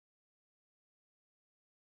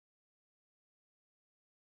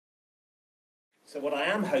So what I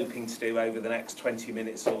am hoping to do over the next 20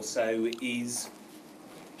 minutes or so is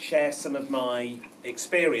share some of my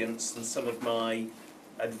experience and some of my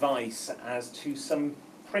advice as to some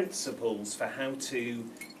principles for how to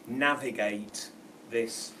navigate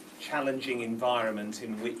this challenging environment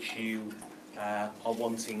in which you are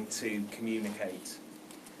wanting to communicate.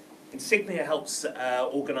 Insignia helps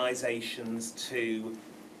organisations to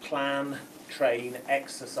plan, train,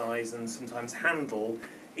 exercise and sometimes handle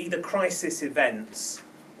either crisis events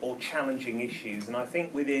or challenging issues. And I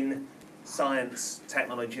think within science,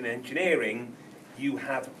 technology and engineering you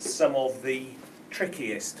have some of the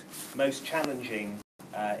trickiest, most challenging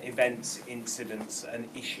events, incidents and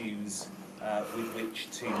issues with which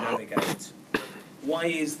to navigate. Why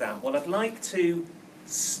is that? Well, I'd like to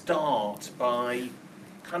start by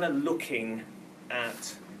kind of looking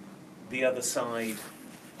at the other side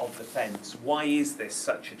of the fence. Why is this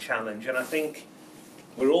such a challenge? And I think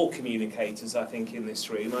we're all communicators, I think, in this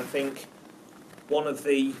room. I think one of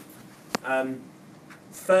the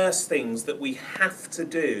first things that we have to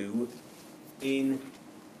do in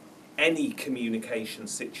any communication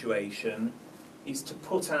situation is to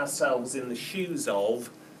put ourselves in the shoes of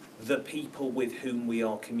the people with whom we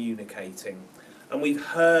are communicating. And we've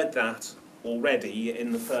heard that already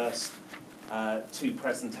in the first two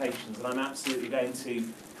presentations, and I'm absolutely going to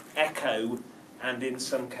echo and in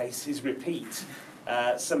some cases repeat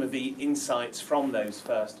some of the insights from those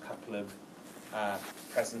first couple of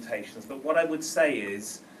presentations. But what I would say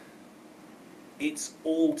is it's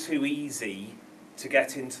all too easy to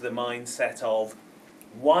get into the mindset of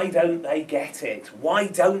why don't they get it? Why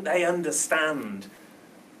don't they understand?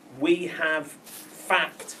 We have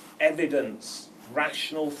fact, evidence,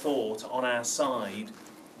 rational thought on our side.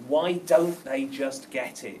 Why don't they just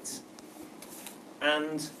get it?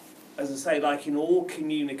 And as I say, like in all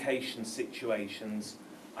communication situations,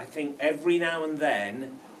 I think every now and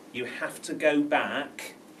then you have to go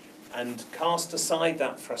back and cast aside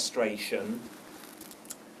that frustration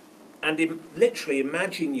and literally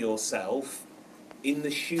imagine yourself in the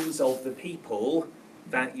shoes of the people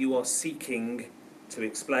that you are seeking to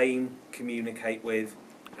explain, communicate with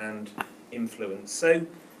and influence. So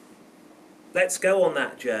let's go on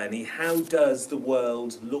that journey. How does the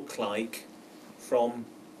world look like from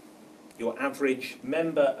your average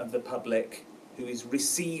member of the public who is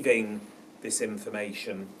receiving this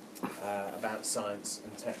information about science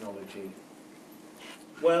and technology?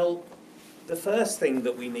 Well, the first thing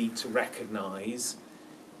that we need to recognise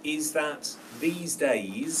is that these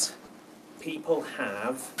days people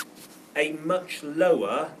have a much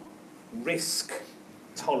lower risk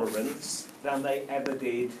tolerance than they ever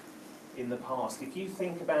did in the past. If you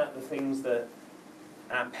think about the things that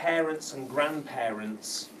our parents and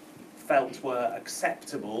grandparents felt were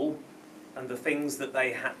acceptable and the things that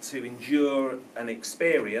they had to endure and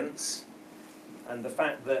experience, and the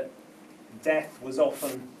fact that death was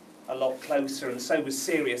often a lot closer and so was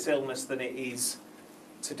serious illness than it is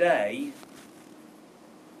today,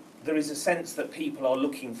 there is a sense that people are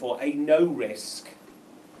looking for a no-risk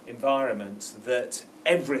environment, that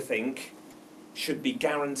everything should be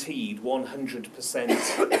guaranteed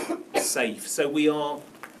 100% safe. So we are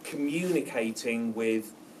communicating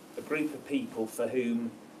with a group of people for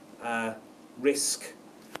whom risk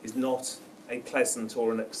is not a pleasant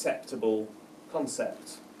or an acceptable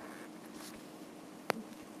concept.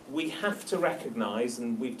 We have to recognise,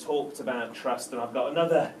 and we've talked about trust, and I've got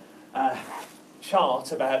another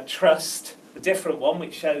chart about trust, a different one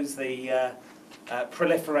which shows the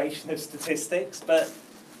proliferation of statistics, but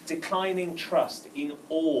declining trust in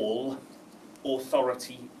all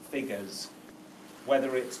authority figures,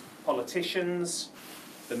 whether it's politicians,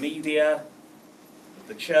 the media,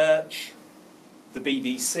 the church, the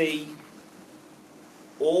BBC,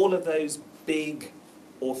 all of those big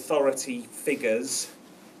authority figures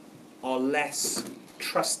are less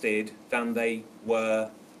trusted than they were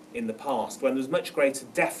in the past, when there's much greater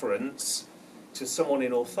deference to someone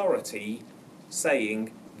in authority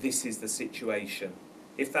saying this is the situation.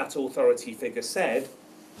 If that authority figure said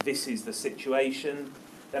this is the situation,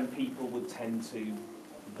 then people would tend to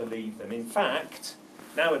believe them. In fact,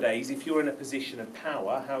 nowadays, if you're in a position of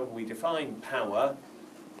power, however we define power,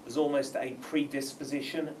 there's almost a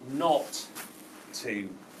predisposition not to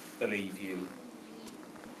believe you.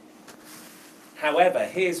 However,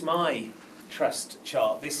 here's my trust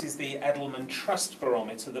chart. This is the Edelman Trust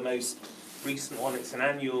Barometer, the most recent one. It's an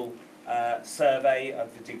annual survey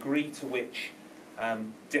of the degree to which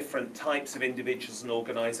different types of individuals and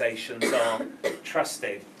organisations are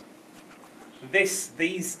trusted.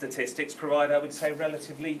 These statistics provide, I would say,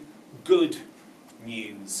 relatively good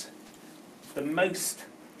news. The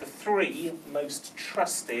the three most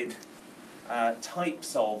trusted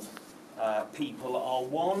types of people are: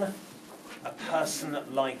 one, a person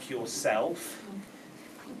like yourself.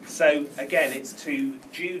 So again, it's to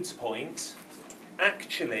Jude's point,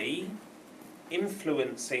 actually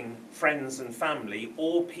influencing friends and family,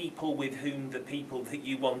 or people with whom the people that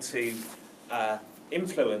you want to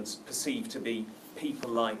influence perceive to be people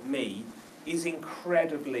like me, is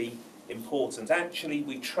incredibly important. Actually,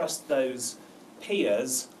 we trust those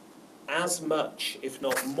peers as much, if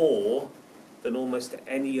not more, than almost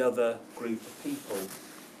any other group of people.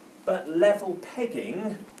 But level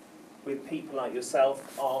pegging with people like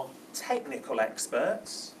yourself are technical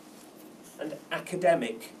experts and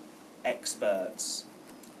academic experts.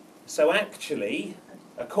 So actually,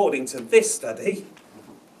 according to this study,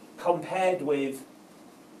 compared with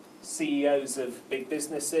CEOs of big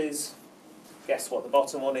businesses, guess what the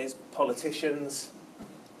bottom one is? Politicians,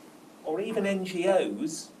 or even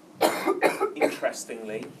NGOs,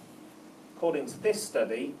 interestingly, according to this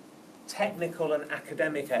study, technical and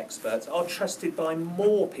academic experts are trusted by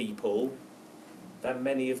more people than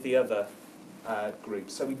many of the other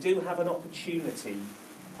groups. So we do have an opportunity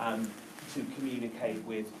to communicate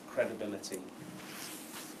with credibility.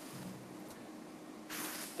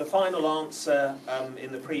 The final answer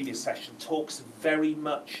in the previous session talks very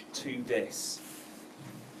much to this.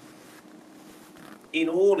 In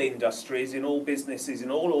all industries, in all businesses, in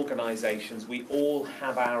all organisations, we all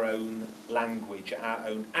have our own language, our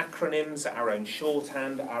own acronyms, our own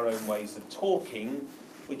shorthand, our own ways of talking,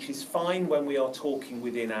 which is fine when we are talking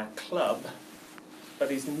within our club,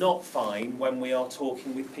 but is not fine when we are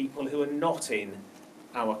talking with people who are not in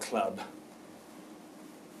our club.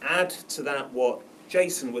 Add to that what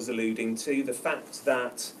Jason was alluding to, the fact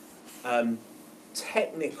that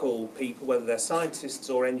technical people, whether they're scientists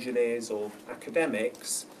or engineers or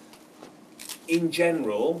academics, in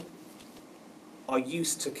general, are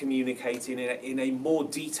used to communicating in a more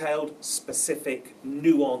detailed, specific,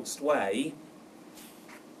 nuanced way.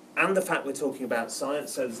 And the fact we're talking about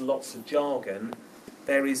science, so there's lots of jargon,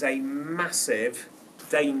 there is a massive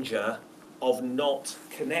danger of not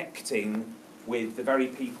connecting with the very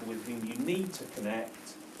people with whom you need to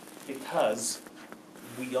connect, because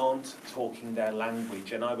we aren't talking their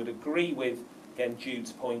language. And I would agree with, again,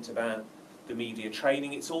 Jude's point about the media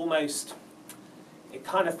training. It's almost, it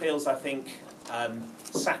kind of feels, I think,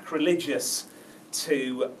 sacrilegious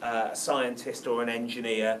to a scientist or an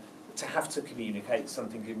engineer to have to communicate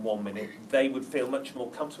something in 1 minute. They would feel much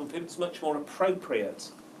more comfortable. It's much more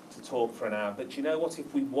appropriate to talk for an hour. But you know what?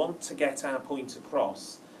 If we want to get our point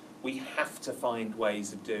across, we have to find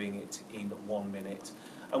ways of doing it in 1 minute.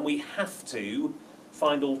 And we have to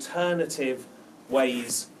find alternative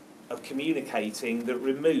ways of communicating that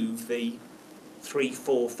remove the 3,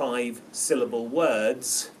 4, 5 syllable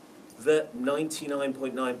words that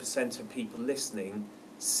 99.9% of people listening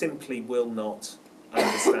simply will not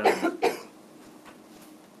understand.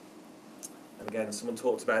 And again, someone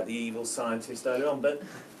talked about the evil scientist earlier on, but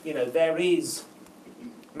you know, there is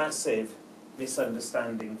massive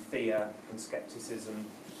misunderstanding, fear and scepticism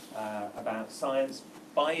about science.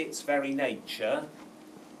 By its very nature,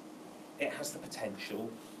 it has the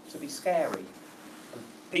potential to be scary. And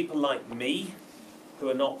people like me, who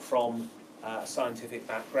are not from a scientific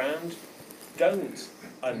background, don't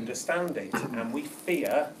understand it, and we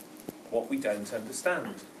fear what we don't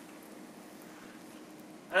understand.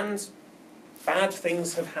 And bad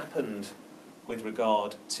things have happened with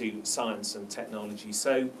regard to science and technology.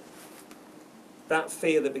 So that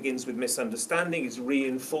fear that begins with misunderstanding is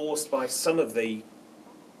reinforced by some of the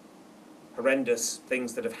horrendous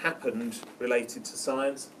things that have happened related to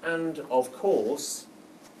science, and of course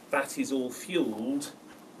that is all fueled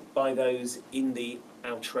by those in the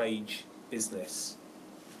outrage business.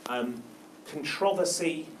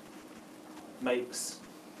 Controversy makes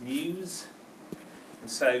news, and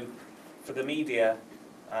so for the media,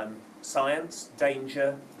 science,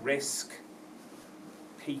 danger, risk,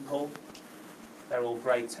 people, they're all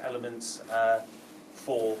great elements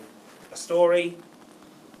for a story.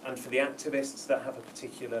 And for the activists that have a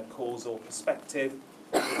particular cause or perspective,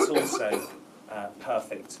 it's also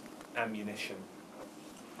perfect ammunition.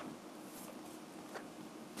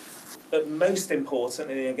 But most important,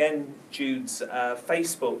 and again, Jude's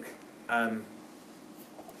Facebook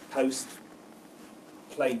post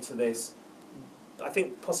played to this, I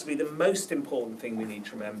think possibly the most important thing we need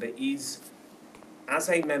to remember is, as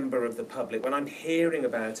a member of the public, when I'm hearing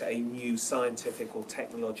about a new scientific or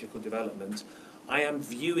technological development, I am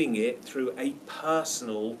viewing it through a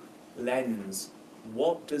personal lens.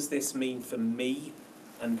 What does this mean for me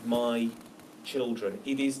and my children?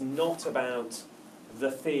 It is not about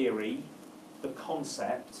the theory, the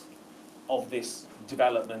concept of this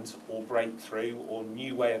development or breakthrough or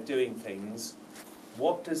new way of doing things.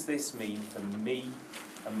 What does this mean for me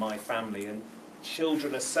and my family? And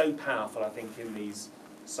children are so powerful, I think, in these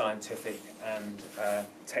scientific and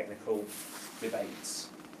technical debates.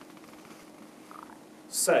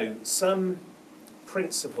 So, some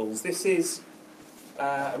principles. This is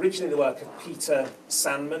originally the work of Peter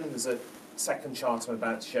Sandman. There's a second chart I'm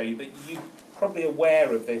about to show you, but you're probably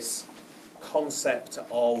aware of this concept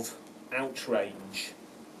of outrage,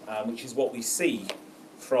 which is what we see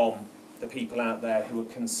from the people out there who are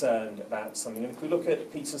concerned about something. And if we look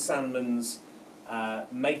at Peter Sandman's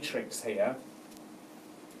matrix here,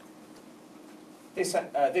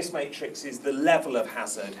 this matrix is the level of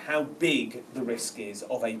hazard, how big the risk is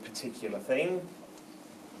of a particular thing.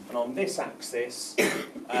 And on this axis,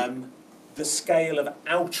 the scale of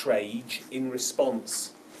outrage in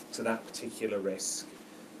response to that particular risk.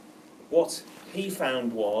 What he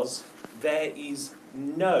found was there is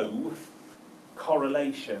no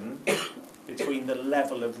correlation between the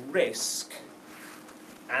level of risk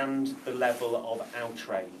and the level of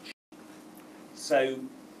outrage. So,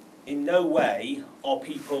 in no way are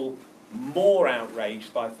people more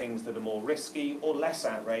outraged by things that are more risky or less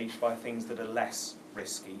outraged by things that are less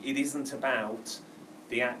risky. It isn't about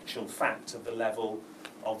the actual fact of the level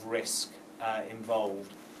of risk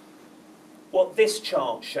involved. What this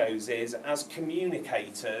chart shows is, as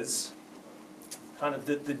communicators, kind of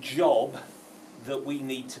the job that we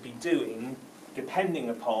need to be doing, depending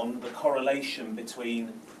upon the correlation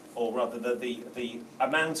between, or rather the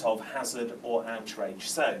amount of hazard or outrage.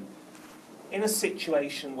 So, in a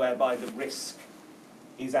situation whereby the risk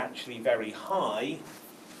is actually very high,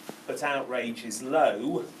 but outrage is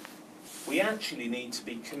low, we actually need to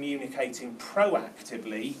be communicating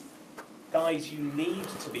proactively. Guys, you need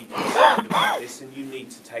to be concerned about this and you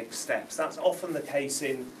need to take steps. That's often the case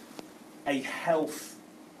in a health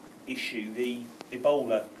issue, the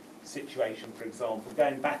Ebola situation, for example.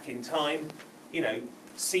 Going back in time, you know,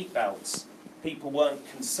 seatbelts. People weren't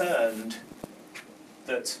concerned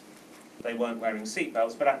that they weren't wearing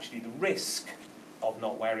seatbelts, but actually the risk of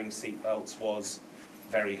not wearing seatbelts was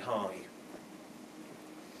very high.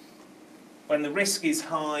 When the risk is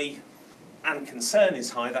high and concern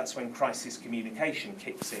is high, that's when crisis communication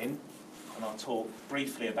kicks in, and I'll talk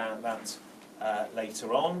briefly about that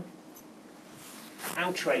later on.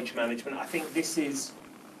 Outrage management, I think this is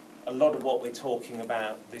a lot of what we're talking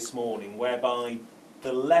about this morning, whereby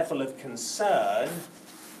the level of concern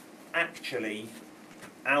actually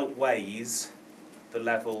outweighs the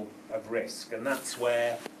level of risk, and that's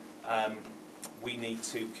where we need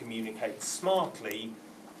to communicate smartly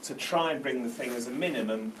to try and bring the thing as a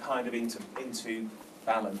minimum kind of into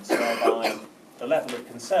balance, whereby the level of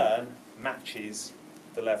concern matches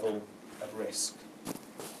the level of risk.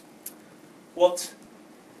 What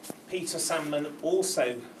Peter Sandman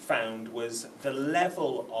also found was the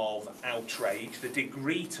level of outrage, the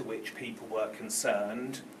degree to which people were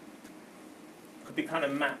concerned, could be kind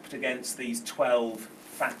of mapped against these 12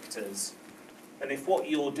 factors. And if what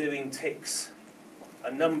you're doing ticks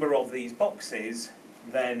a number of these boxes,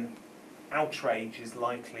 then outrage is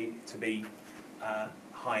likely to be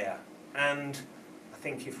higher. And I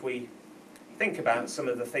think if we think about some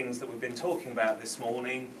of the things that we've been talking about this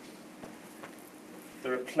morning,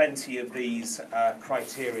 there are plenty of these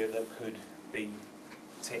criteria that could be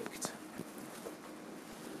ticked.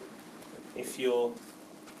 If you're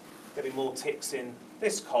getting more ticks in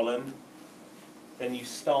this column, then you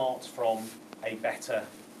start from a better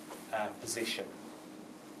position.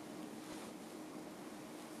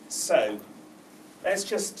 So, let's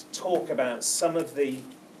just talk about some of the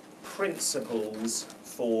principles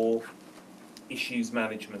for issues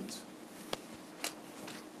management.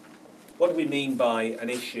 What do we mean by an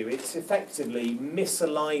issue? It's effectively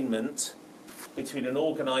misalignment between an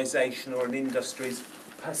organisation or an industry's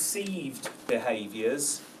perceived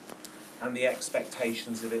behaviours and the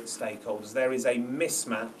expectations of its stakeholders. There is a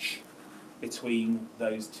mismatch between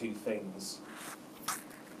those two things.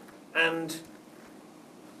 And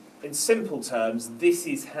in simple terms, this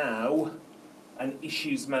is how an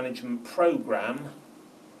issues management programme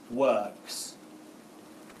works.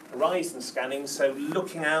 Horizon scanning, so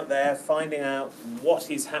looking out there, finding out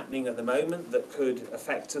what is happening at the moment that could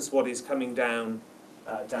affect us, what is coming down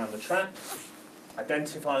the track,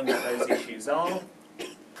 identifying what those issues are,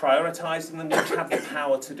 prioritising them which have the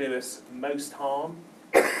power to do us most harm,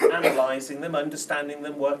 analysing them, understanding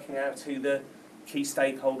them, working out who the key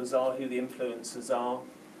stakeholders are, who the influencers are,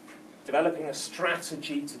 developing a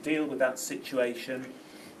strategy to deal with that situation,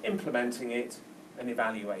 implementing it and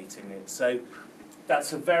evaluating it. So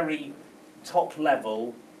that's a very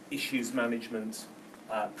top-level issues management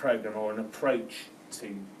program, or an approach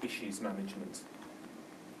to issues management.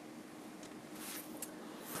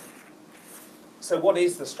 So what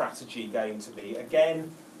is the strategy going to be? Again,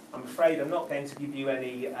 I'm afraid I'm not going to give you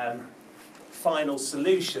any final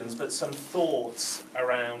solutions, but some thoughts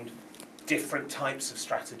around different types of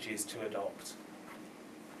strategies to adopt.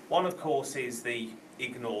 One, of course, is the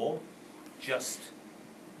ignore, just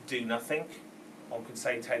do nothing. One could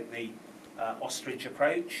say take the ostrich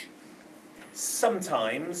approach.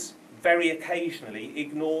 Sometimes, very occasionally,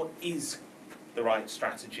 ignore is the right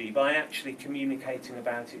strategy. By actually communicating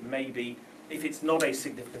about it, maybe, if it's not a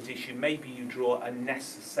significant issue, maybe you draw a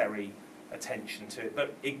necessary attention to it.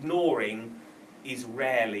 But ignoring is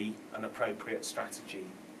rarely an appropriate strategy.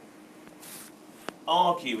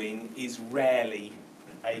 Arguing is rarely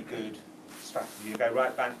a good strategy. You go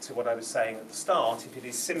right back to what I was saying at the start. If it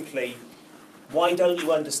is simply, why don't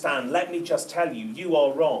you understand? Let me just tell you, you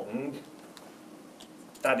are wrong.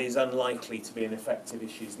 That is unlikely to be an effective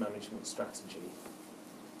issues management strategy.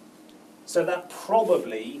 So that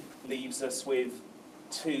probably leaves us with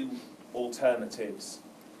two alternatives.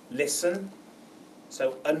 Listen,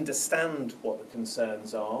 so understand what the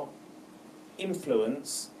concerns are.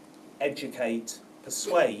 Influence, educate,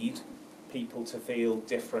 persuade people to feel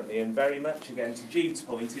differently. And very much, again, to Jude's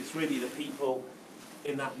point, it's really the people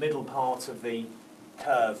in that middle part of the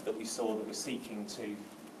curve that we saw that we're seeking to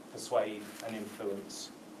persuade and influence.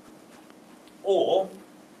 Or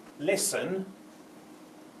listen,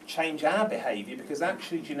 change our behaviour, because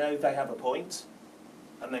actually, do you know, they have a point,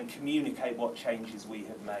 and then communicate what changes we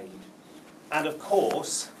have made. And of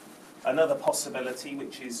course, another possibility,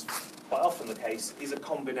 which is quite often the case, is a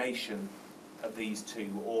combination of these two,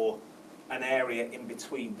 or an area in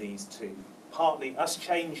between these two. Partly us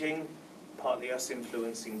changing, partly us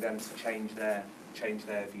influencing them to change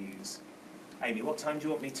their views. Amy, what time do you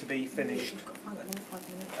want me to be finished?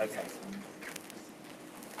 Okay.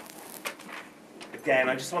 Again,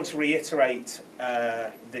 I just want to reiterate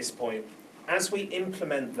this point. As we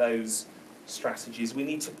implement those strategies, we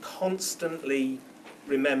need to constantly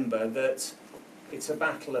remember that it's a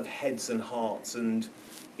battle of heads and hearts. And,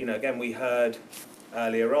 you know, again, we heard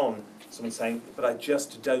earlier on someone saying, but I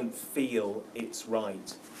just don't feel it's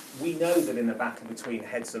right. We know that in a battle between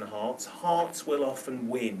heads and hearts, hearts will often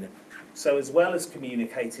win. So as well as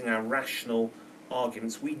communicating our rational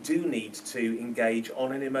arguments, we do need to engage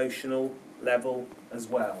on an emotional level as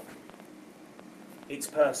well. It's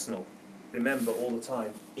personal. Remember all the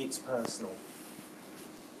time, it's personal.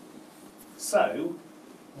 So,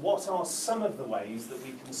 what are some of the ways that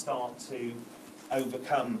we can start to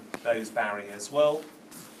overcome those barriers? Well,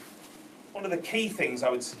 one of the key things I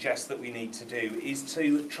would suggest that we need to do is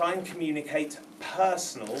to try and communicate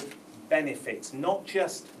personal benefits, not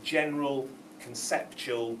just general,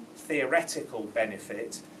 conceptual, theoretical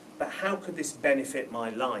benefit, but how could this benefit my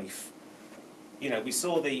life? You know, we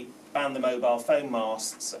saw the ban the mobile phone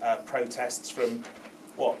masts protests from,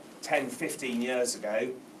 10, 15 years ago.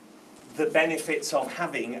 The benefits of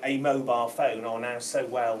having a mobile phone are now so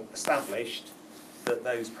well established that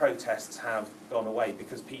those protests have gone away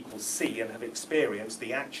because people see and have experienced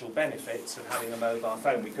the actual benefits of having a mobile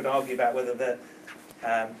phone. We could argue about whether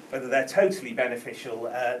they're totally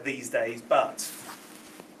beneficial these days, but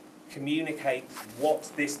communicate what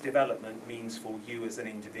this development means for you as an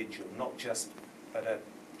individual, not just at a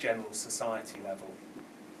general society level.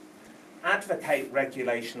 Advocate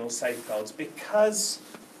regulation or safeguards. Because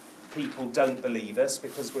people don't believe us,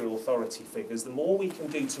 because we're authority figures, the more we can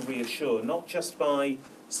do to reassure, not just by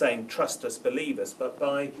saying trust us, believe us, but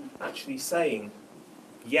by actually saying,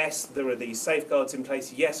 yes, there are these safeguards in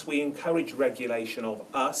place, yes, we encourage regulation of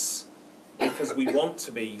us, because we want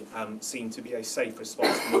to be seen to be a safe,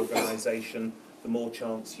 responsible organisation, the more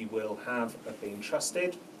chance you will have of being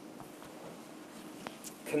trusted.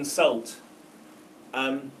 Consult.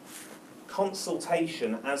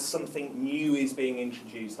 Consultation as something new is being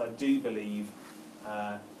introduced, I do believe,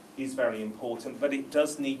 is very important, but it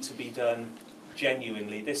does need to be done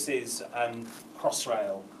genuinely. This is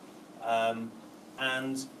Crossrail,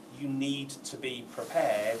 and you need to be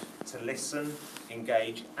prepared to listen,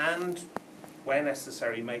 engage, and, where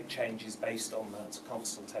necessary, make changes based on that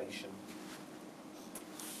consultation.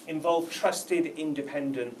 Involve trusted,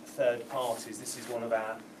 independent third parties. This is one of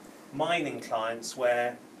our mining clients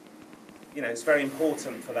where, you know, it's very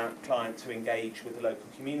important for that client to engage with the local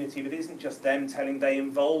community, but it isn't just them telling, they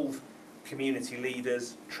involve community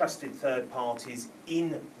leaders, trusted third parties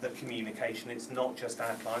in the communication. It's not just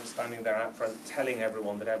our client standing there out front telling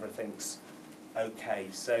everyone that everything's okay.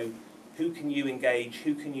 So who can you engage,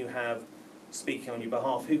 who can you have speaking on your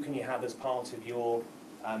behalf, who can you have as part of your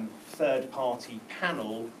third-party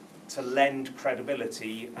panel to lend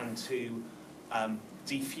credibility and to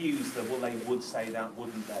defuse the, well, they would say that,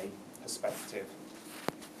 wouldn't they, perspective.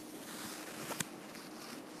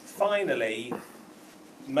 Finally,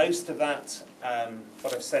 most of that,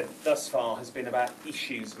 what I've said thus far, has been about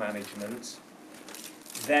issues management.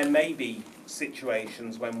 There may be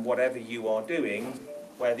situations when whatever you are doing,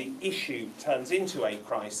 where the issue turns into a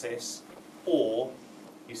crisis, or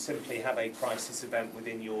you simply have a crisis event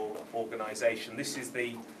within your organisation. This is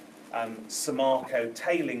the Samarco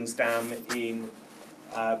tailings dam in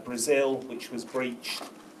Brazil, which was breached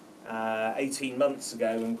 18 months ago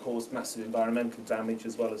and caused massive environmental damage,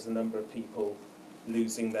 as well as a number of people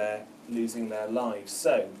losing their lives.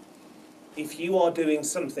 So, if you are doing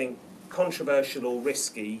something controversial or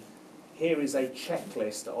risky, here is a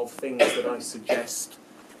checklist of things that I suggest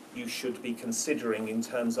you should be considering in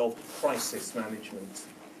terms of crisis management.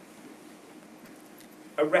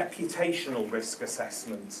 A reputational risk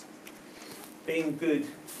assessment. Being good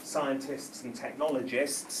scientists and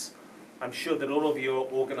technologists, I'm sure that all of your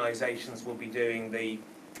organisations will be doing the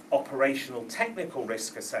operational technical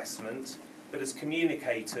risk assessment, but as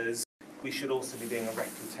communicators, we should also be doing a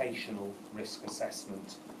reputational risk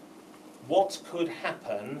assessment. What could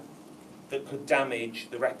happen that could damage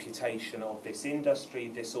the reputation of this industry,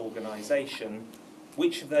 this organisation?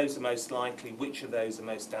 Which of those are most likely? Which of those are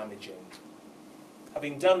most damaging?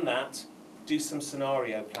 Having done that, do some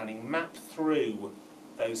scenario planning. Map through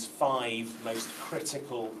those 5 most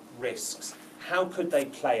critical risks. How could they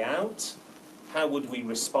play out? How would we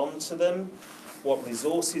respond to them? What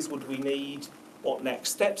resources would we need? What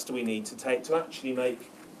next steps do we need to take to actually make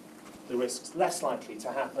the risks less likely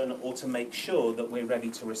to happen, or to make sure that we're ready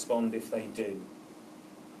to respond if they do?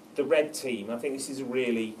 The red team, I think this is a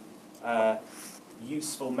really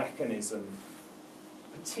useful mechanism,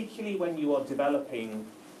 particularly when you are developing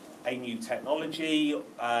a new technology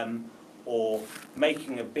or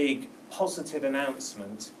making a big positive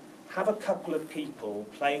announcement. Have a couple of people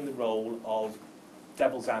playing the role of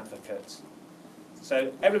devil's advocate.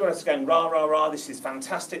 So everybody's going, rah, rah, rah, this is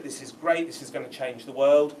fantastic, this is great, this is going to change the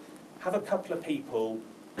world. Have a couple of people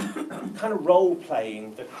kind of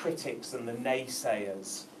role-playing the critics and the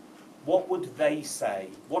naysayers. What would they say?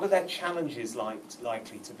 What are their challenges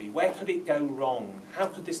likely to be? Where could it go wrong? How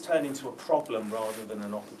could this turn into a problem rather than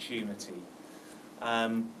an opportunity?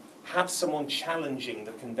 Have someone challenging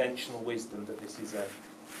the conventional wisdom that this is a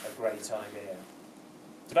great idea.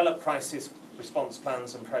 Develop crisis response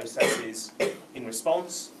plans and processes in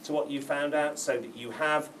response to what you found out, so that you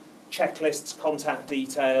have checklists, contact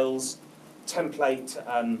details, template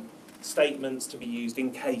statements to be used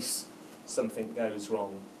in case something goes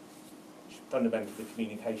wrong. Fundamentally,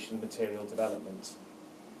 communication material development.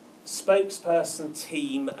 Spokesperson,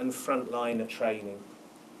 team and frontliner training.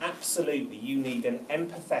 Absolutely, you need an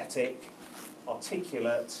empathetic,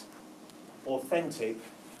 articulate, authentic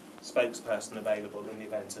spokesperson available in the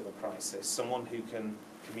event of a crisis, someone who can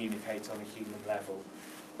communicate on a human level.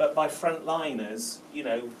 But by frontliners, you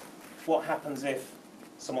know, what happens if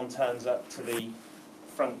someone turns up to the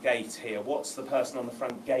front gate here? What's the person on the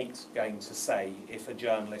front gate going to say if a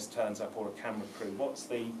journalist turns up, or a camera crew? What's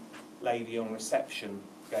the lady on reception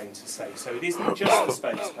going to say? So it isn't just the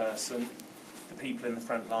spokesperson. The people in the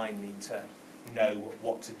front line need to know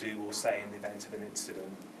what to do or say in the event of an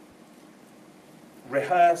incident.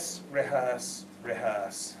 Rehearse, rehearse,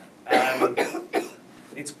 rehearse.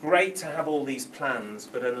 It's great to have all these plans,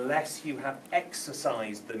 but unless you have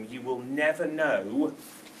exercised them, you will never know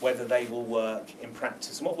whether they will work in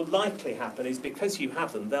practice. And what will likely happen is, because you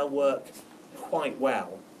have them, they'll work quite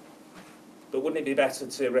well. But wouldn't it be better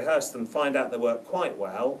to rehearse them, find out they work quite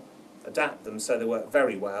well, adapt them so they work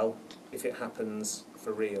very well if it happens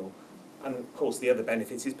for real? And of course the other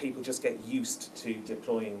benefit is people just get used to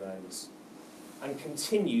deploying those. And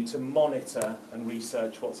continue to monitor and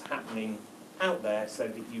research what's happening out there so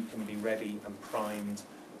that you can be ready and primed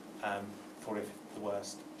for if the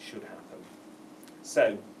worst should happen.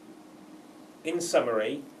 So, in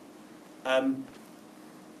summary,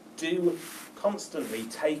 do constantly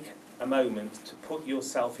take a moment to put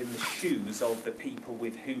yourself in the shoes of the people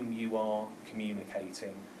with whom you are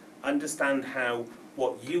communicating. Understand how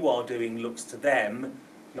what you are doing looks to them,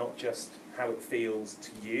 not just how it feels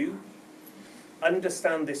to you.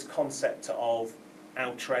 Understand this concept of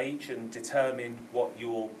outrage and determine what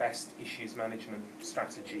your best issues management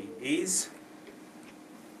strategy is,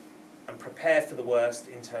 and prepare for the worst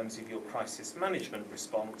in terms of your crisis management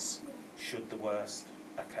response should the worst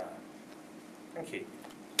occur. Thank you.